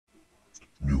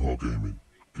𝐂𝐎𝐍𝐄𝐂𝐓 Gaming.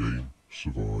 Game,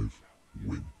 survive,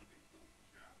 win.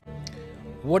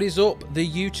 What is up, the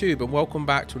YouTube, and welcome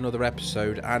back to another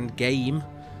episode and game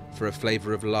for a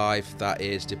flavour of life that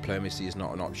is Diplomacy is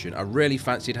Not an Option. I really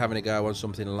fancied having a go on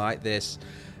something like this.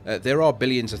 There are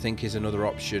Billions, I think, is another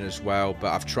option as well,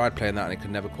 but I've tried playing that and I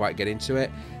could never quite get into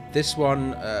it. This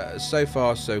one, so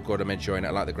far so good. I'm enjoying it.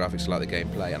 I like the graphics, I like the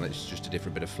gameplay, and it's just a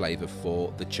different bit of flavour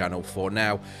for the channel for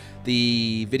now.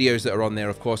 The videos that are on there,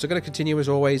 of course, are going to continue as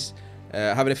always.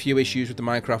 Having a few issues with the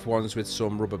Minecraft ones with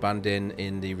some rubber banding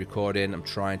in the recording. I'm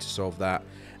trying to solve that.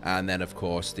 And then, of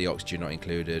course, the 𝐒𝐎𝐍𝐄 not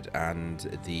included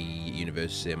and the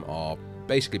Universe Sim are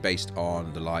basically based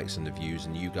on the likes and the views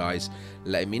and you guys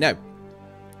letting me know.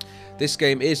 This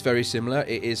game is very similar.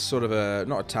 It is sort of a,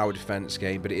 not a tower defense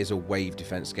game, but it is a wave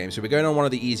defense game. So we're going on one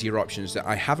of the easier options. That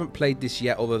I haven't played this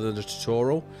yet other than the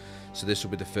tutorial. So this will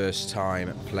be the first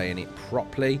time playing it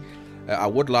properly. I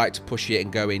would like to push it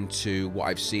and go into what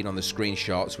I've seen on the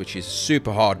screenshots, which is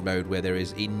super hard mode, where there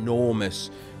is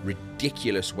enormous,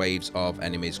 ridiculous waves of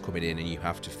enemies coming in and you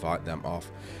have to fight them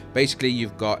off. Basically,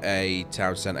 you've got a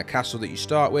town centre castle that you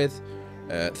start with,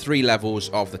 3 levels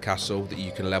of the castle that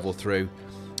you can level through,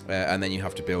 and then you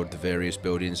have to build the various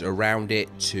buildings around it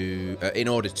to in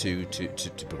order to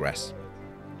progress.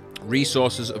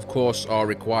 Resources, of course, are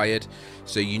required,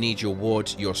 so you need your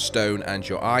wood, your stone, and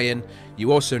your iron.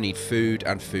 You also need food,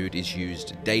 and food is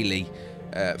used daily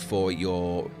for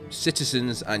your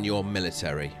citizens and your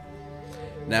military.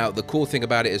 Now, the cool thing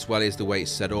about it as well is the way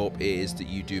it's set up is that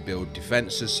you do build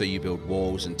defenses, so you build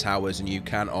walls and towers, and you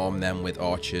can arm them with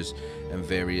archers and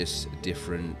various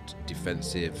different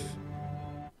defensive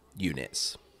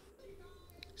units.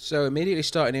 So immediately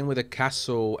starting in with a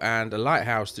castle and a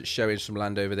lighthouse that's showing some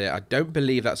land over there. I don't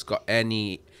believe that's got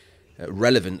any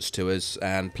relevance to us,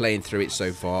 and playing through it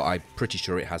so far, I'm pretty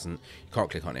sure it hasn't. You can't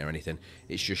click on it or anything.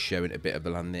 It's just showing a bit of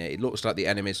the land there. It looks like the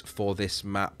enemies for this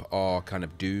map are kind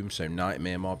of doom, so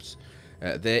nightmare mobs.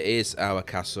 There is our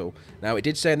castle. Now, it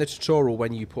did say in the tutorial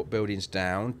when you put buildings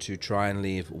down to try and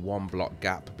leave 1 block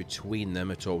gap between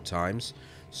them at all times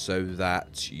so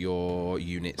that your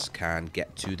units can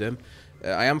get to them.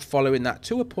 I am following that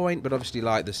to a point, but obviously,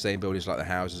 like the same buildings like the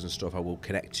houses and stuff, I will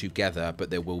connect together,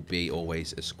 but there will be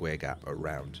always a square gap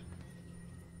around.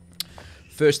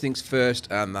 First things first,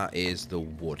 and that is the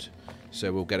wood.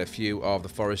 So we'll get a few of the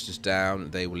foresters down.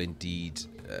 They will indeed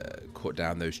cut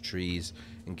down those trees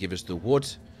and give us the wood.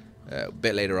 A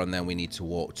bit later on then we need to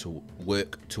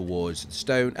work towards the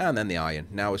stone and then the iron.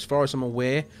 Now, as far as I'm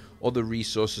aware, other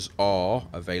resources are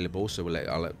available, so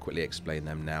I'll quickly explain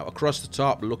them now. Across the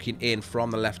top, looking in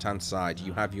from the left-hand side,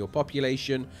 you have your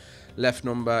population, left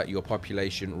number, your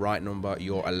population, right number,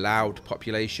 your allowed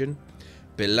population.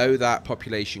 Below that,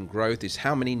 population growth is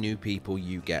how many new people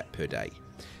you get per day.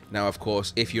 Now, of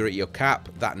course, if you're at your cap,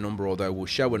 that number, although will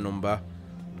show a number,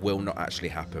 will not actually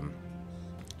happen.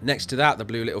 Next to that, the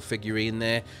blue little figurine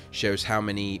there shows how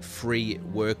many free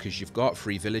workers you've got,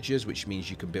 free villagers, which means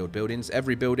you can build buildings.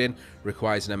 Every building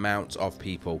requires an amount of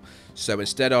people. So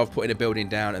instead of putting a building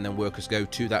down and then workers go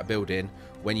to that building,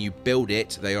 when you build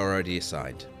it, they are already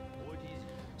assigned.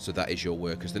 So that is your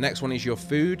workers. The next one is your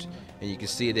food, and you can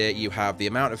see there you have the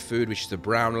amount of food, which is the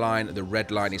brown line. The red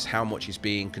line is how much is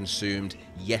being consumed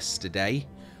yesterday.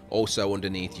 Also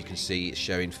underneath, you can see it's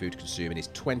showing food consumed, and it's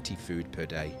 20 food per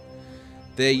day.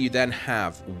 There you then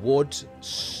have wood,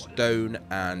 stone,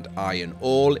 and iron,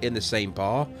 all in the same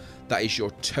bar. That is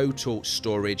your total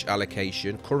storage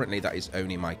allocation. Currently, that is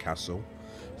only my castle.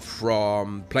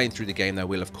 From playing through the game, though,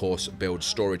 we'll, of course, build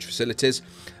storage facilities.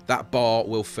 That bar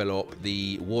will fill up.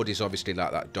 The wood is obviously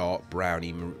like that dark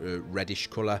browny reddish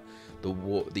colour.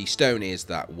 The stone is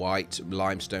that white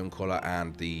limestone colour,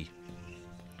 and the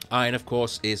iron, of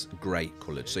course, is grey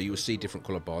coloured. So you will see different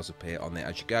colour bars appear on there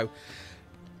as you go.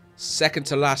 Second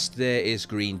to last there is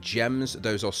green gems.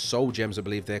 Those are soul gems, I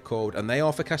believe they're called, and they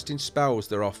are for casting spells.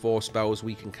 There are 4 spells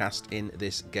we can cast in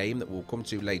this game that we'll come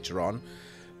to later on.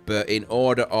 But in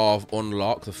order of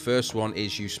unlock, the first one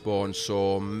is you spawn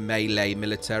some melee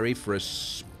military for a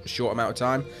short amount of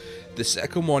time. The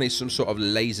second one is some sort of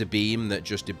laser beam that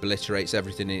just obliterates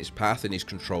everything in its path and is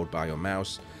controlled by your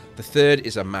mouse. The third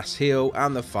is a mass heal,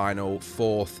 and the final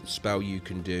 4th spell you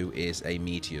can do is a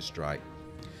meteor strike.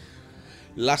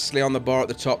 Lastly, on the bar at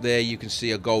the top there, you can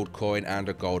see a gold coin and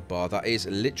a gold bar. That is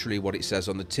literally what it says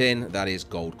on the tin. That is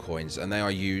gold coins, and they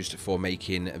are used for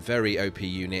making very OP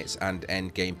units and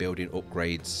end game building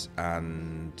upgrades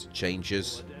and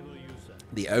changes.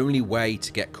 The only way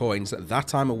to get coins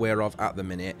that I'm aware of at the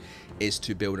minute is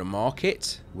to build a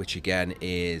market, which again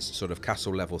is sort of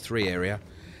castle level 3 area,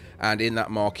 And in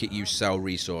that market you sell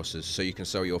resources. So you can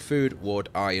sell your food, wood,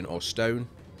 iron or stone.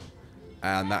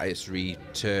 And that is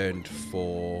returned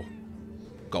for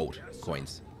gold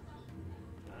coins.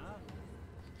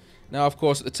 Now, of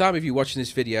course, at the time of you watching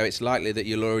this video, it's likely that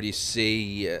you'll already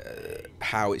see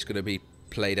how it's going to be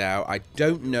played out. I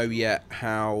don't know yet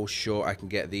how short I can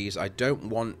get these. I don't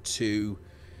want to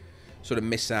sort of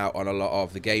miss out on a lot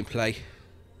of the gameplay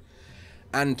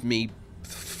and me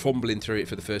fumbling through it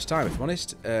for the first time, if I'm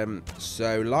honest.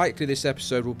 So likely this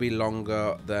episode will be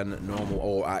longer than normal,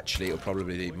 or actually it'll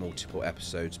probably be multiple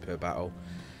episodes per battle.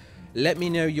 Let me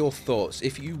know your thoughts.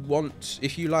 If you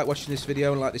like watching this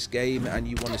video and like this game and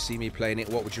you want to see me playing it,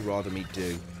 what would you rather me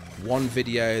do? One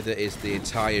video that is the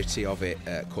entirety of it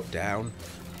cut down,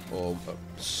 or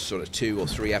sort of 2 or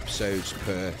 3 episodes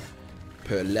per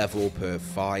level, per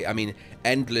fight. I mean,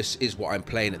 endless is what I'm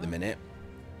playing at the minute.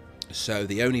 So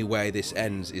the only way this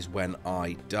ends is when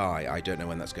I die. I don't know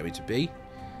when that's going to be.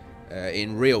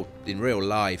 In real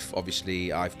life,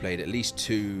 obviously, I've played at least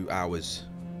 2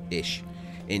 hours-ish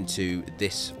into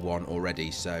this one already.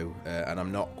 So, and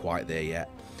I'm not quite there yet.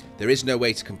 There is no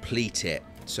way to complete it.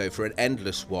 So for an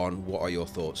endless one, what are your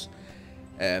thoughts?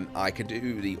 I can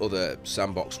do the other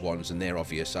sandbox ones, and they're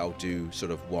obvious. I'll do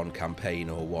sort of 1 campaign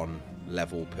or 1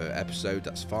 level per episode.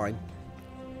 That's fine.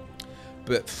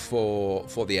 But for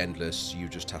the endless, you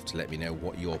just have to let me know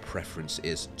what your preference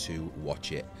is to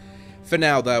watch it. For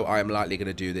now, though, I am likely going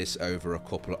to do this over a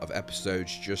couple of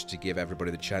episodes just to give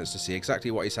everybody the chance to see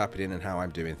exactly what is happening and how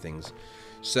I'm doing things.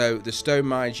 So the stone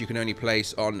mines you can only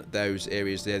place on those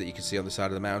areas there that you can see on the side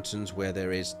of the mountains where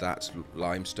there is that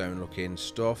limestone looking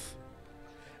stuff.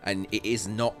 And it is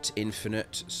not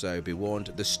infinite, so be warned.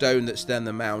 The stone that's then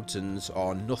the mountains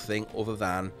are nothing other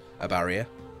than a barrier.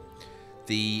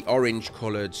 The orange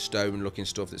coloured stone looking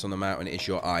stuff that's on the mountain is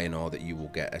your iron ore that you will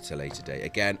get at a later date.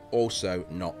 Again, also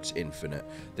not infinite.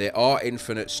 There are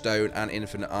infinite stone and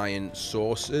infinite iron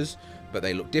sources, but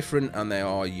they look different and they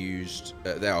are used,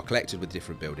 they are collected with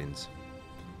different buildings.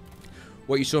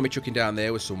 What you saw me chucking down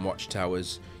there was some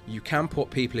watchtowers. You can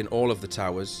put people in all of the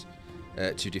towers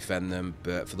to defend them,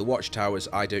 but for the watchtowers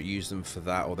I don't use them for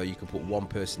that, although you can put 1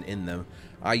 person in them.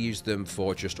 I use them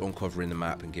for just uncovering the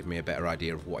map and giving me a better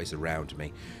idea of what is around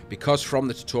me, because from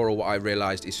the tutorial what I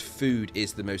realized is food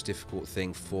is the most difficult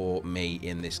thing for me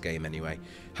in this game anyway.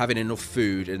 Having enough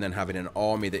food and then having an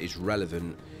army that is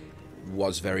relevant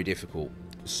was very difficult.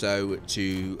 So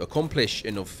to accomplish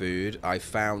enough food, I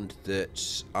found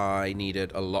that I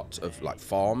needed a lot of like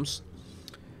farms,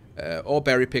 or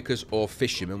berry pickers or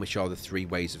fishermen, which are the 3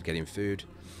 ways of getting food.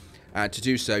 And to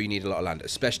do so you need a lot of land,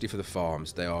 especially for the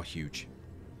farms. They are huge.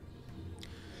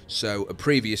 So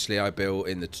previously I built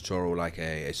in the tutorial like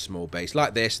a small base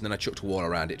like this, and then I chucked a wall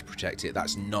around it to protect it.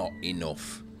 That's not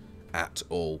enough at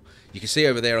all. You can see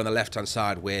over there on the left hand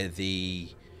side where the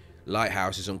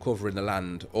lighthouse is uncovering the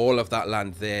land. All of that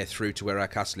land there through to where our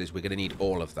castle is, we're going to need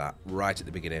all of that right at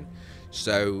the beginning.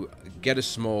 So get a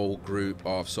small group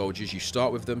of soldiers. You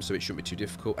start with them, so it shouldn't be too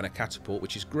difficult, and a catapult,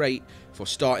 which is great for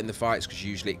starting the fights because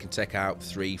usually it can take out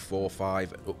 3, 4,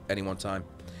 5 at any one time.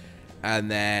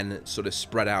 And then sort of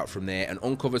spread out from there and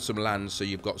uncover some land so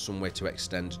you've got somewhere to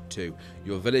extend to.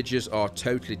 Your villagers are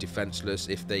totally defenseless.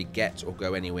 If they get or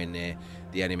go anywhere near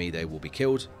the enemy, they will be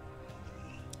killed.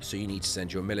 So you need to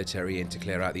send your military in to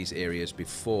clear out these areas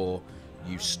before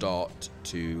you start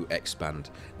to expand.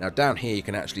 Now down here you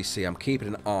can actually see I'm keeping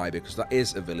an eye because that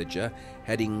is a villager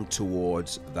heading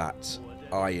towards that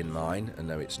iron mine. And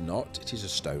no, it's not. It is a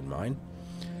stone mine.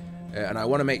 And I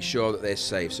want to make sure that they're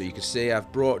safe. So you can see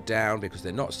I've brought down, because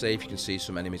they're not safe, you can see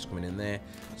some enemies coming in there.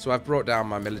 So I've brought down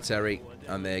my military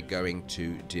and they're going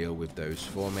to deal with those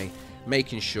for me,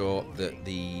 making sure that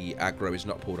the aggro is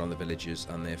not pulled on the villagers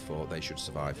and therefore they should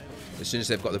survive. As soon as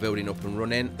they've got the building up and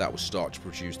running, that will start to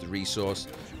produce the resource,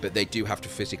 but they do have to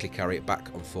physically carry it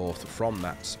back and forth from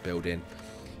that building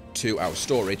to our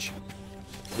storage,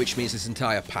 which means this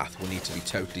entire path will need to be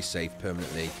totally safe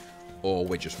permanently, or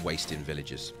we're just wasting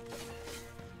villagers.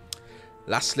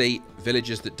 Lastly,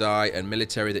 villagers that die and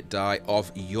military that die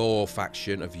of your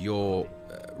faction, of your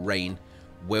reign,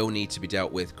 will need to be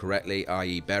dealt with correctly,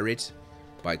 i.e. buried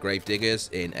by grave diggers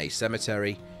in a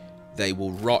cemetery. They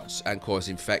will rot and cause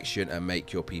infection and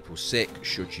make your people sick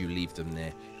should you leave them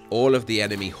there. All of the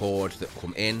enemy horde that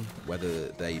come in, whether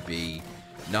they be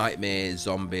nightmares,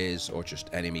 zombies, or just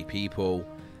enemy people,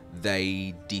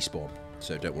 they despawn.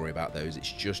 So don't worry about those.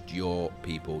 It's just your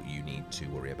people you need to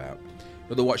worry about.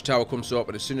 Another watchtower comes up,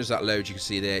 and as soon as that loads, you can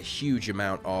see there, huge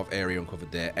amount of area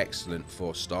uncovered there. Excellent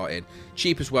for starting.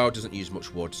 Cheap as well, doesn't use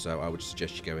much wood, so I would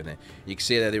suggest you go in there. You can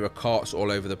see there are carts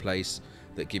all over the place.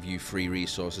 that give you free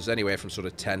resources, anywhere from sort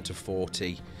of 10 to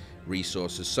 40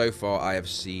 resources. So far I have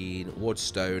seen wood,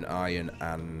 stone, iron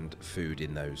and food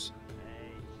in those.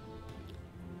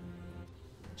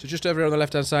 So just over here on the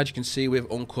left hand side you can see we've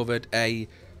uncovered a,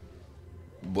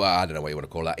 well, I don't know what you want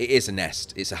to call that. It is a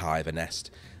nest. It's a hive, a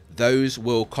nest. Those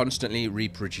will constantly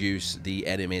reproduce the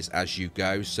enemies as you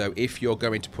go, so if you're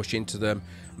going to push into them,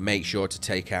 make sure to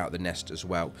take out the nest as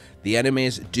well. The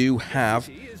enemies do have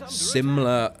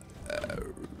similar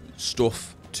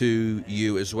stuff to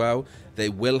you as well. They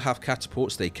will have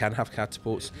catapults, they can have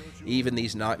catapults. Even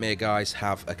these nightmare guys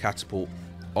have a catapult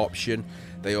option.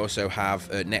 They also have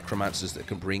necromancers that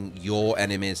can bring your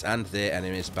enemies and their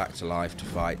enemies back to life to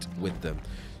fight with them.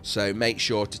 So make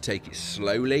sure to take it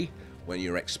slowly when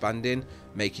you're expanding,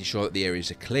 making sure that the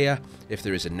areas are clear. If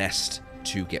there is a nest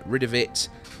to get rid of it,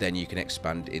 then you can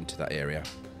expand into that area.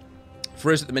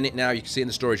 For us at the minute now, you can see in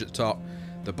the storage at the top,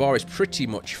 the bar is pretty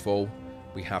much full.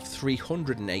 We have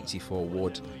 384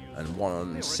 wood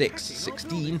and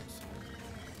 16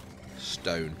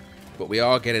 stone. But we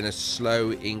are getting a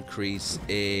slow increase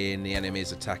in the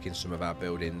enemies attacking some of our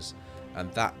buildings,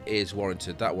 and that is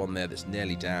warranted. That one there that's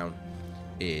nearly down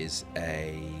is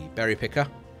a berry picker.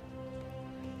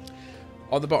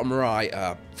 On the bottom right,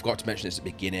 I forgot to mention this at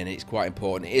the beginning, it's quite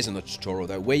important, it is in the tutorial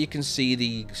though, where you can see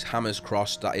the hammers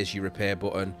crossed, that is your repair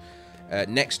button.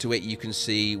 Next to it you can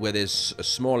see where there's a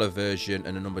smaller version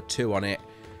and a number 2 on it.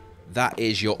 That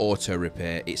is your auto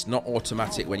repair. It's not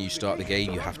automatic when you start the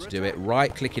game, you have to do it.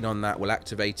 Right clicking on that will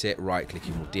activate it, right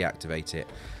clicking will deactivate it.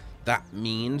 That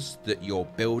means that your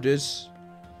builders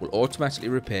will automatically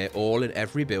repair all and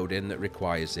every building that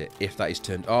requires it. If that is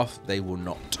turned off, they will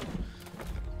not.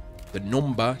 The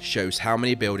number shows how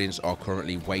many buildings are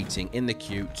currently waiting in the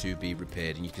queue to be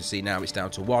repaired, and you can see now it's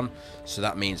down to 1, so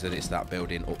that means that it's that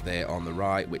building up there on the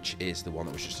right, which is the one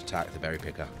that was just attacked, the berry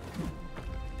picker.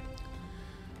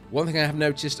 One thing I have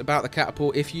noticed about the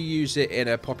catapult, if you use it in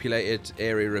a populated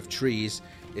area of trees,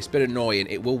 it's a bit annoying.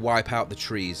 It will wipe out the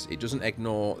trees. It doesn't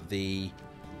ignore the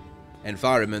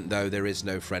environment though. There is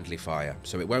no friendly fire,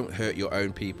 so it won't hurt your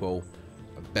own people,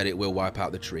 but it will wipe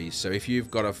out the trees. So if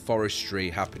you've got a forestry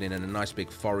happening in a nice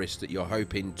big forest that you're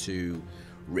hoping to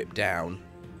rip down,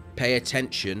 pay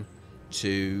attention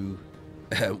to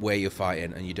where you're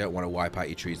fighting, and you don't want to wipe out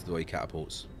your trees with all your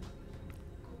catapults.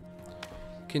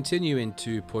 Continuing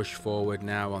to push forward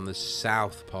now on the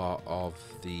south part of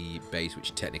the base,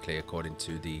 which technically according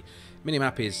to the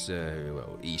minimap is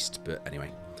well, east, but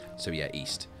anyway, so yeah,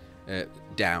 east.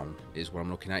 Down is what I'm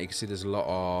looking at. You can see there's a lot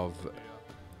of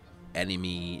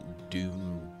enemy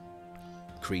doom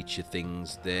creature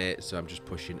things there, so I'm just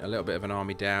pushing a little bit of an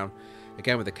army down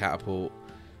again with the catapult.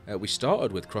 We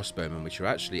started with crossbowmen, which are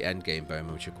actually endgame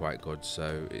bowmen, which are quite good,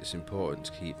 so it's important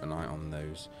to keep an eye on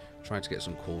those. Trying to get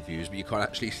some cool views, but you can't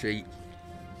actually see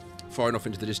far enough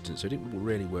into the distance, so it didn't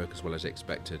really work as well as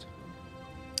expected.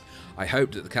 I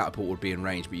hoped that the catapult would be in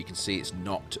range, but you can see it's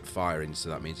not firing, so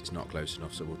that means it's not close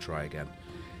enough, so we'll try again.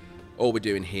 All we're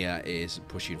doing here is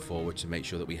pushing forward to make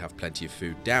sure that we have plenty of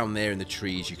food. Down there in the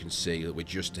trees you can see that we're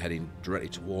just heading directly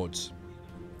towards.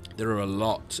 There are a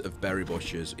lot of berry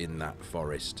bushes in that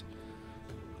forest,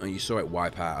 and you saw it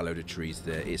wipe out a load of trees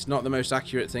there. It's not the most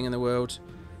accurate thing in the world.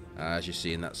 As you're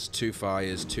seeing, that's 2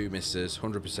 fires, 2 misses,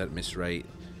 100% miss rate.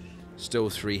 Still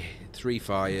 3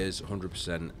 fires,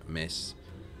 100% miss.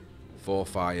 4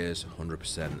 fires,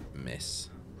 100% miss.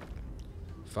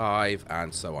 5,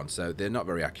 and so on. So they're not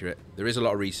very accurate. There is a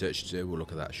lot of research to do. We'll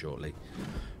look at that shortly.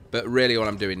 But really all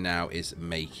I'm doing now is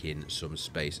making some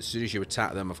space. As soon as you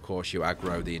attack them, of course, you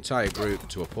aggro the entire group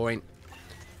to a point.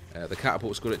 The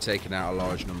catapult's good at taking out a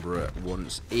large number at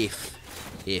once if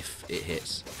it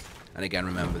hits. And again,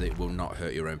 remember that it will not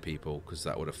hurt your own people, because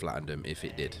that would have flattened them if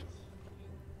it did.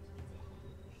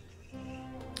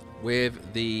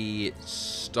 With the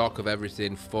stock of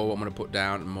everything full, I'm going to put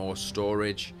down more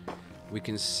storage. We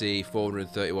can see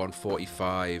 431,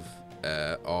 45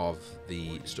 of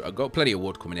the... I've got plenty of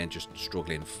wood coming in, just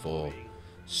struggling for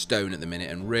stone at the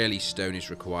minute. And really, stone is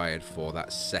required for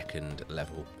that second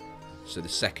level. So the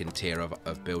second tier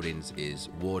of buildings is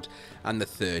wood, and the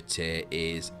third tier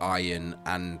is iron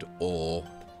and or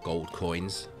gold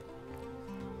coins.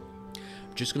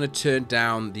 I'm just going to turn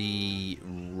down the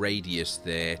radius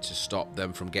there to stop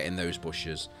them from getting those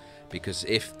bushes, because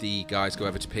if the guys go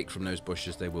over to pick from those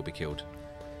bushes, they will be killed.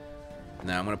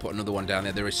 Now I'm going to put another one down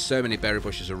there. There is so many berry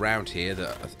bushes around here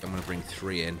that I'm going to bring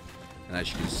 3 in, and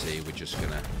as you can see, we're just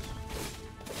going to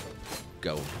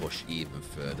go and push even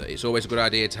further. It's always a good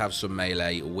idea to have some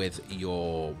melee with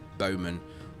your bowmen.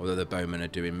 Although the bowmen are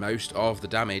doing most of the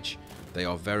damage, they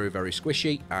are very, very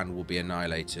squishy and will be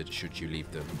annihilated should you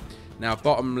leave them. Now,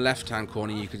 bottom left-hand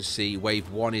corner, you can see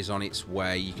wave 1 is on its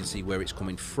way. You can see where it's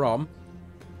coming from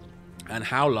and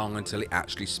how long until it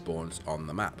actually spawns on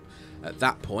the map. At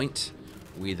that point,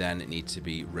 we then need to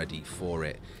be ready for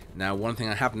it. Now, one thing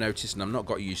I have noticed, and I'm not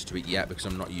got used to it yet because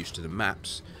I'm not used to the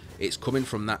maps, it's coming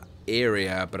from that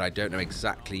area, but I don't know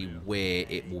exactly where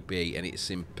it will be, and it's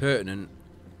impertinent,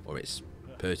 or it's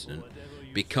pertinent,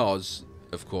 because,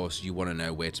 of course, you want to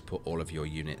know where to put all of your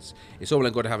units. It's all well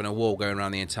and good having a wall going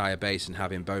around the entire base and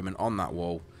having bowmen on that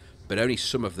wall, but only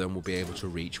some of them will be able to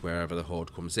reach wherever the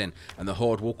horde comes in, and the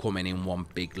horde will come in one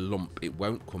big lump. It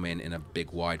won't come in a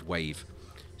big wide wave.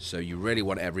 So you really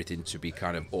want everything to be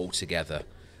kind of all together,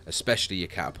 especially your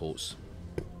catapults.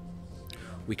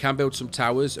 We can build some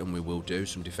towers, and we will do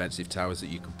some defensive towers that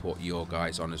you can put your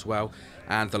guys on as well.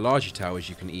 And the larger towers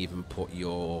you can even put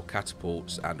your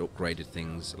catapults and upgraded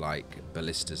things like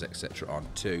ballistas, etc. on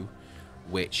too,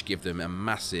 which give them a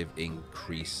massive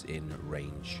increase in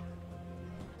range.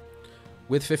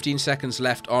 With 15 seconds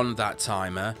left on that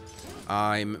timer,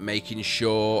 I'm making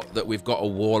sure that we've got a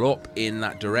wall up in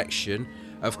that direction.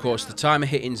 Of course, the timer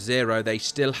hitting 0, they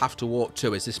still have to walk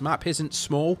to us. This map isn't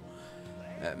small,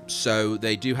 so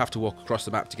they do have to walk across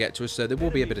the map to get to us, so there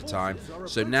will be a bit of time.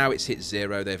 So now it's hit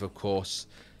 0. They've, of course,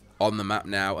 on the map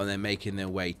now, and they're making their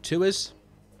way to us.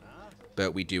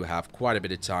 But we do have quite a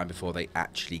bit of time before they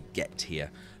actually get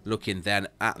here. Looking then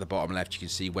at the bottom left, you can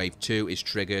see wave 2 is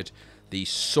triggered. The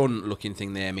sun-looking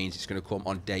thing there means it's going to come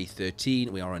on day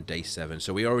 13. We are on day 7,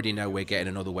 so we already know we're getting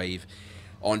another wave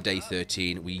on day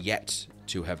 13. We yet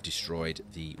to have destroyed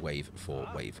the wave for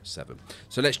wave 7.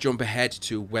 So let's jump ahead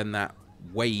to when that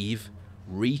wave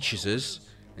reaches us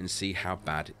and see how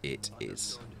bad it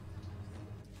is.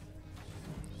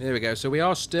 There we go. So we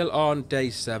are still on day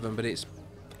 7, but it's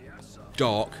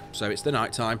dark, so it's the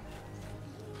night time.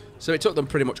 So it took them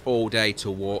pretty much all day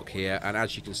to walk here, and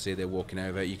as you can see, they're walking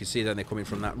over. You can see that they're coming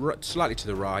from that slightly to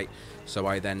the right, so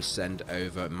I then send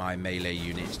over my melee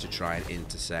units to try and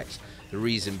intersect. The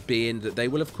reason being that they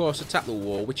will, of course, attack the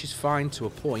wall, which is fine to a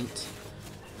point,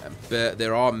 but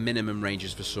there are minimum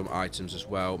ranges for some items as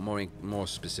well, more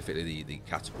specifically the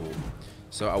catapult.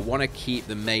 So I want to keep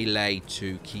the melee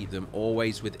to keep them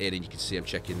always within, and you can see I'm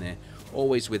checking there,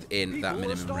 always within that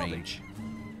minimum range.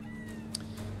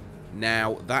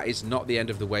 Now, that is not the end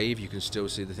of the wave. You can still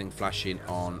see the thing flashing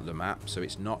on the map, so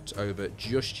it's not over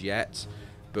just yet.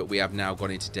 But we have now gone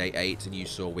into day 8, and you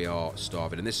saw we are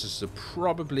starving. And this is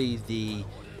probably the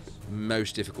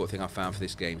most difficult thing I've found for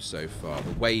this game so far.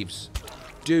 The waves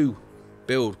do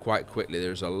build quite quickly.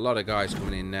 There's a lot of guys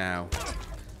coming in now.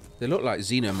 They look like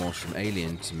xenomorphs from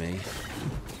Alien to me.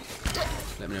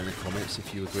 Let me know in the comments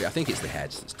if you agree. I think it's the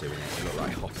heads that's doing it. They look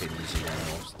like hopping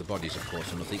xenomorphs. The bodies, of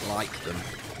course, are nothing like them.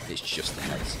 It's just the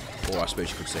heads. Or I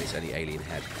suppose you could say it's any alien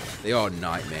head. They are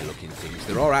nightmare-looking things.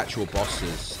 There are actual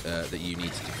bosses that you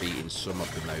need to defeat in some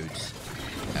of the modes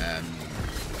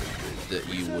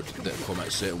that come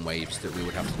at certain waves that we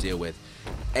would have to deal with.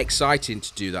 Exciting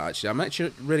to do that, actually. I'm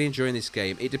actually really enjoying this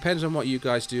game. It depends on what you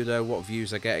guys do, though, what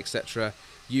views I get, etc.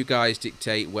 You guys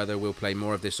dictate whether we'll play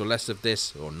more of this or less of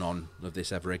this, or none of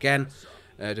this ever again,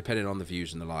 depending on the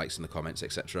views and the likes and the comments,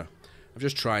 etc. I'm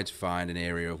just trying to find an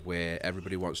area where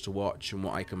everybody wants to watch and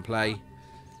what I can play.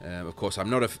 Of course, I'm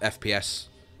not an FPS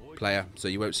player, so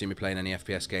you won't see me playing any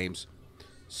FPS games.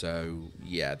 So,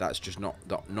 yeah, that's just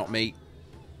not me.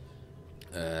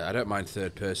 I don't mind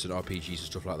third-person RPGs and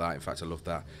stuff like that. In fact, I love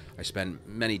that. I spent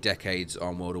many decades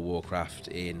on World of Warcraft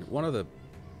in one of the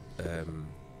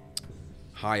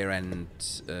higher-end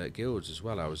guilds as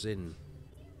well I was in.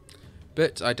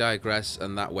 But I digress,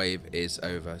 and that wave is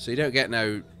over. So you don't get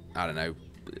no, I don't know,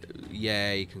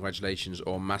 yay, congratulations,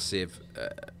 or massive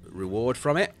reward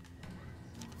from it.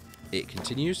 It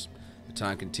continues. The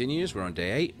time continues. We're on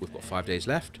day 8. We've got 5 days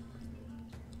left.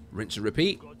 Rinse and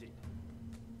repeat.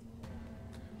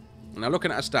 Now,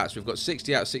 looking at our stats, we've got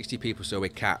 60 out of 60 people, so we're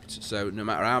capped. So no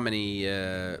matter how many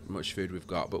much food we've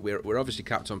got, but we're obviously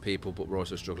capped on people, but we're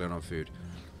also struggling on food.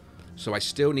 So I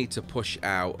still need to push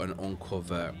out and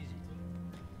uncover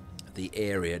the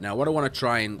area. Now, what I want to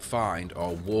try and find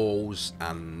are walls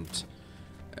and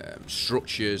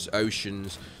structures,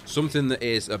 oceans, something that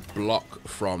is a block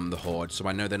from the horde, so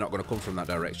I know they're not going to come from that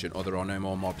direction, or there are no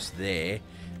more mobs there.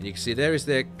 And you can see there is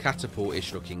their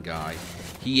catapult-ish looking guy.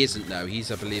 He isn't, though.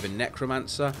 He's, I believe, a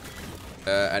necromancer.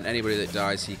 And anybody that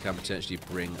dies, he can potentially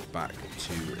bring back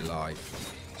to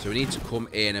life. So we need to come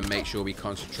in and make sure we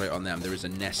concentrate on them. There is a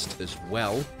nest as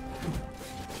well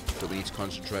that we need to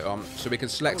concentrate on. So we can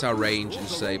select our range and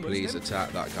say, please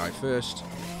attack that guy first.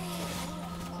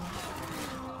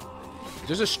 It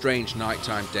does a strange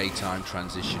nighttime, daytime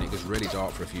transition. It goes really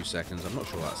dark for a few seconds. I'm not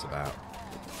sure what that's about.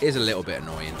 It is a little bit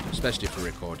annoying, especially for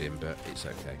recording, but it's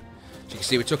okay. So you can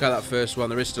see we took out that first one.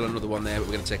 There is still another one there, but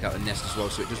we're going to take out the nest as well,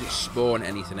 so it doesn't spawn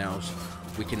anything else.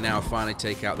 We can now finally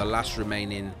take out the last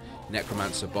remaining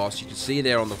Necromancer boss. You can see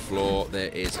there on the floor there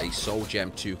is a soul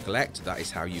gem to collect. That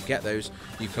is how you get those.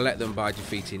 You collect them by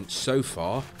defeating, so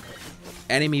far,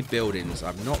 enemy buildings.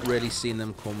 I've not really seen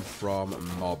them come from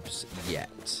mobs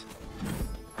yet.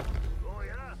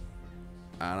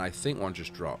 And I think one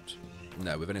just dropped.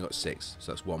 No, we've only got 6,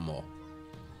 so that's one more.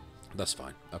 That's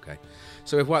fine. Okay.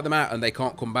 So we've wiped them out and they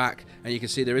can't come back. And you can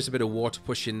see there is a bit of water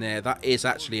pushing there. That is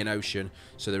actually an ocean.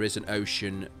 So there is an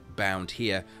ocean bound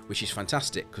here, which is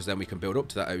fantastic, because then we can build up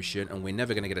to that ocean and we're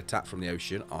never going to get attacked from the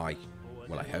ocean. I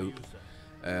hope.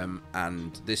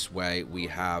 And this way we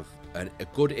have a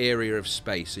good area of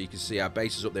space. So you can see our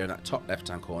base is up there in that top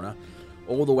left-hand corner,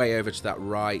 all the way over to that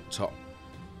top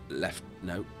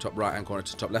right-hand corner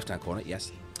to top left-hand corner.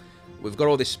 Yes. We've got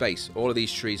all this space, all of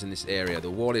these trees in this area.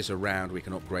 The wall is around. We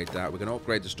can upgrade that. We're going to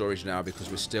upgrade the storage now because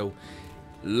we're still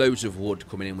loads of wood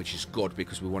coming in, which is good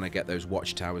because we want to get those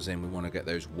watchtowers in. We want to get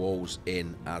those walls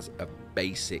in as a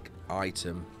basic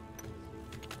item.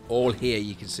 All here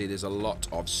you can see there's a lot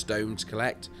of stone to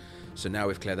collect. So now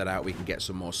we've cleared that out, we can get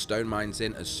some more stone mines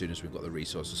in as soon as we've got the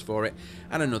resources for it.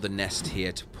 And another nest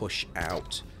here to push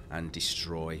out and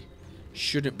destroy.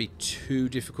 Shouldn't be too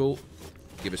difficult.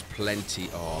 Give us plenty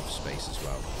of space as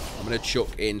well. I'm going to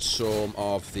chuck in some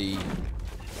of the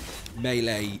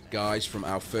melee guys from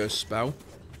our first spell.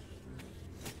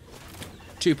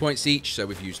 2 points each, so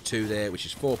we've used 2 there, which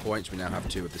is 4 points. We now have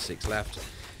 2 of the 6 left.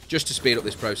 Just to speed up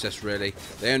this process, really.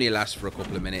 They only last for a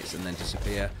couple of minutes and then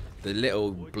disappear. The little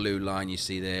blue line you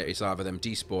see there is either them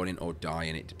despawning or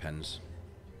dying, it depends.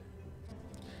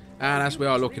 And as we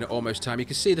are looking at almost time, you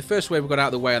can see the first wave we got out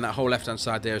of the way on that whole left-hand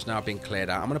side there has now been cleared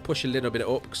out. I'm going to push a little bit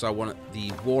up because I want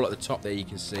the wall at the top there, you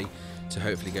can see, to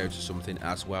hopefully go to something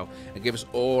as well. And give us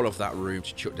all of that room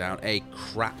to chuck down a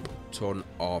crap ton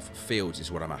of fields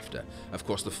is what I'm after. Of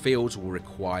course, the fields will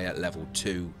require level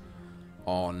 2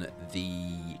 on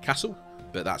the castle,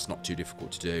 but that's not too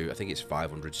difficult to do. I think it's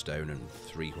 500 stone and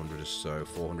 300 or so,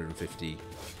 450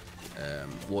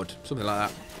 wood, something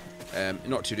like that.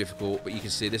 Not too difficult, but you can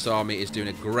see this army is doing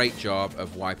a great job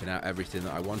of wiping out everything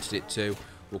that I wanted it to.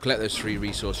 We'll collect those 3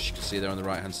 resources you can see there on the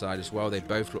right hand side as well. They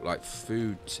both look like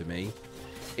food to me.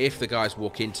 If the guys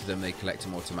walk into them, they collect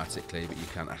them automatically, but you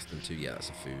can't ask them to. Yeah, that's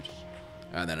a food.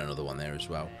 And then another one there as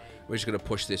well. We're just going to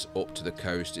push this up to the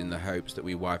coast in the hopes that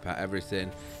we wipe out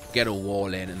everything, get a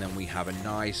wall in, and then we have a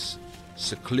nice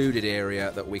secluded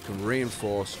area that we can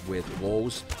reinforce with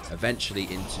walls, eventually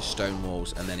into stone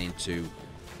walls, and then into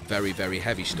very, very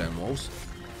heavy stone walls.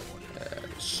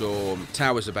 Some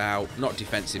towers about, not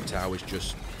defensive towers,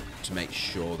 just to make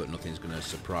sure that nothing's going to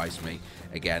surprise me.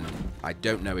 Again, I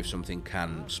don't know if something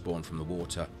can spawn from the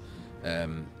water.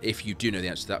 If you do know the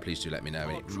answer to that, please do let me know.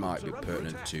 It might be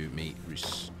pertinent to me.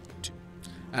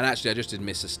 And actually, I just did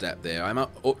miss a step there. I'm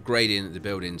upgrading the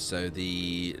buildings, so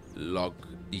the log...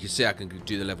 You can see I can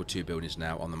do the level 2 buildings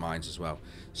now on the mines as well.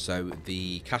 So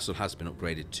the castle has been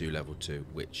upgraded to level 2,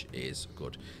 which is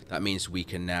good. That means we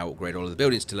can now upgrade all of the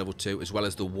buildings to level 2, as well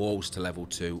as the walls to level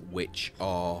 2, which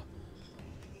are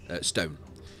stone.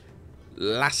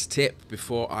 Last tip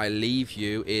before I leave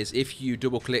you is if you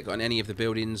double click on any of the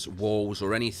buildings, walls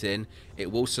or anything,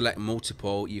 it will select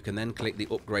multiple. You can then click the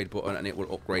upgrade button and it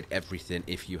will upgrade everything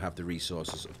if you have the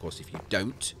resources. Of course, if you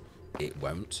don't, it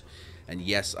won't. And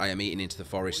yes, I am eating into the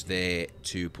forest there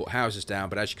to put houses down,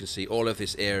 but as you can see, all of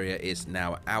this area is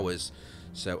now ours,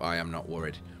 so I am not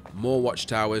worried. More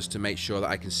watchtowers to make sure that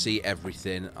I can see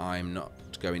everything. I'm not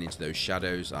going into those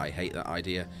shadows. I hate that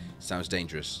idea. It sounds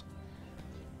dangerous.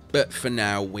 But for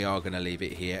now, we are going to leave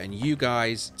it here. And you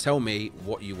guys tell me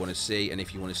what you want to see and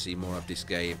if you want to see more of this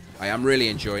game. I am really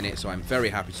enjoying it, so I'm very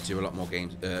happy to do a lot more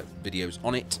videos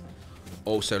on it.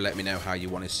 Also, let me know how you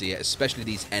want to see it, especially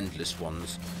these endless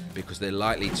ones, because they're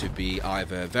likely to be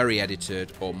either very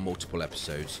edited or multiple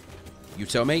episodes. You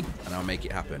tell me, and I'll make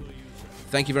it happen.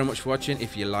 Thank you very much for watching.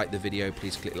 If you liked the video,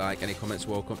 please click like. Any comments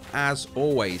welcome. As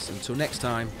always, until next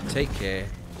time, take care.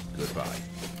 Goodbye.